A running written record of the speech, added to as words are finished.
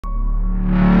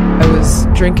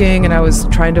drinking and I was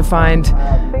trying to find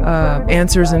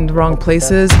answers in the wrong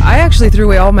places, I actually threw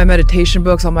away all my meditation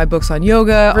books, all my books on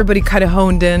yoga. Everybody kind of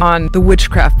honed in on the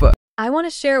witchcraft book. I want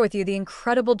to share with you the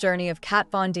incredible journey of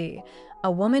Kat Von D, a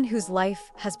woman whose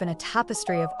life has been a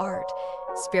tapestry of art,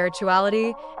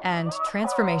 spirituality, and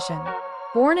transformation.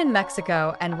 Born in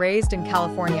Mexico and raised in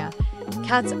California,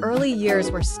 Kat's early years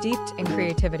were steeped in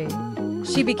creativity.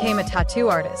 She became a tattoo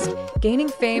artist, gaining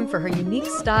fame for her unique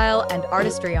style and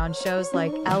artistry on shows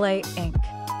like LA Ink.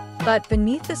 But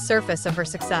beneath the surface of her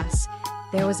success,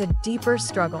 there was a deeper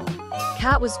struggle.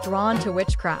 Kat was drawn to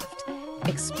witchcraft,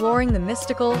 exploring the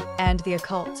mystical and the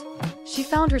occult. She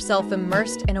found herself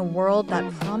immersed in a world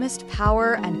that promised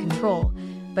power and control,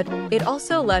 but it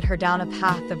also led her down a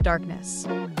path of darkness.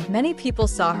 Many people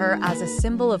saw her as a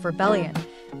symbol of rebellion,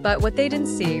 but what they didn't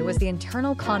see was the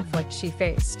internal conflict she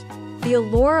faced. The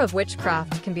allure of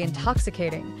witchcraft can be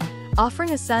intoxicating, offering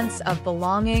a sense of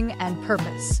belonging and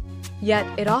purpose. Yet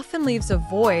it often leaves a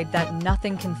void that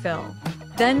nothing can fill.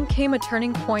 Then came a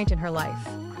turning point in her life.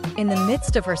 In the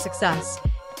midst of her success,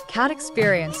 Kat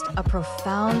experienced a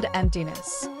profound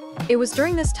emptiness. It was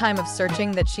during this time of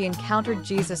searching that she encountered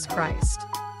Jesus Christ.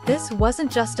 This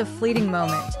wasn't just a fleeting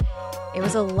moment, it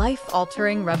was a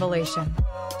life-altering revelation.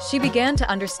 She began to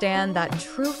understand that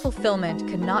true fulfillment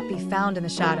could not be found in the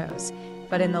shadows,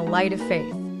 but in the light of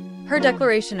faith. Her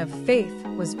declaration of faith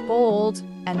was bold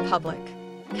and public.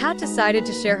 Kat decided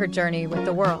to share her journey with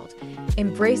the world,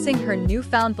 embracing her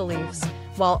newfound beliefs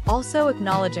while also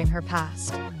acknowledging her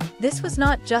past. This was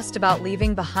not just about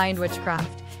leaving behind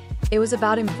witchcraft. It was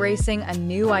about embracing a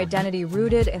new identity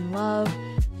rooted in love,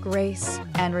 grace,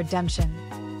 and redemption.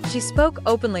 She spoke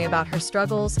openly about her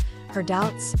struggles, her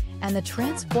doubts, and the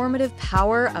transformative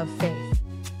power of faith.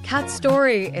 Kat's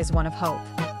story is one of hope.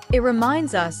 It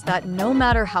reminds us that no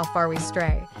matter how far we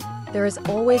stray, there is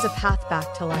always a path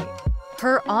back to light.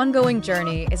 Her ongoing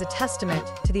journey is a testament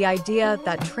to the idea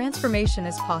that transformation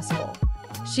is possible.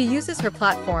 She uses her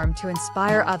platform to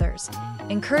inspire others,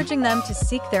 encouraging them to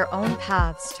seek their own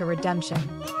paths to redemption.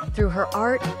 Through her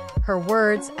art, her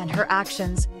words, and her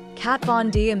actions, Kat Von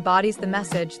D embodies the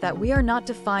message that we are not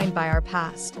defined by our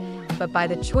past, but by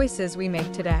the choices we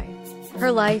make today.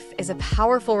 Her life is a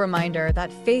powerful reminder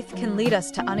that faith can lead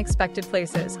us to unexpected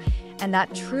places, and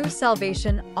that true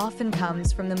salvation often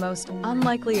comes from the most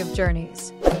unlikely of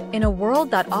journeys. In a world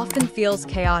that often feels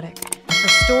chaotic, her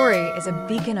story is a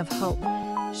beacon of hope,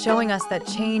 showing us that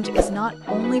change is not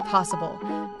only possible,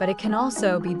 but it can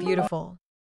also be beautiful.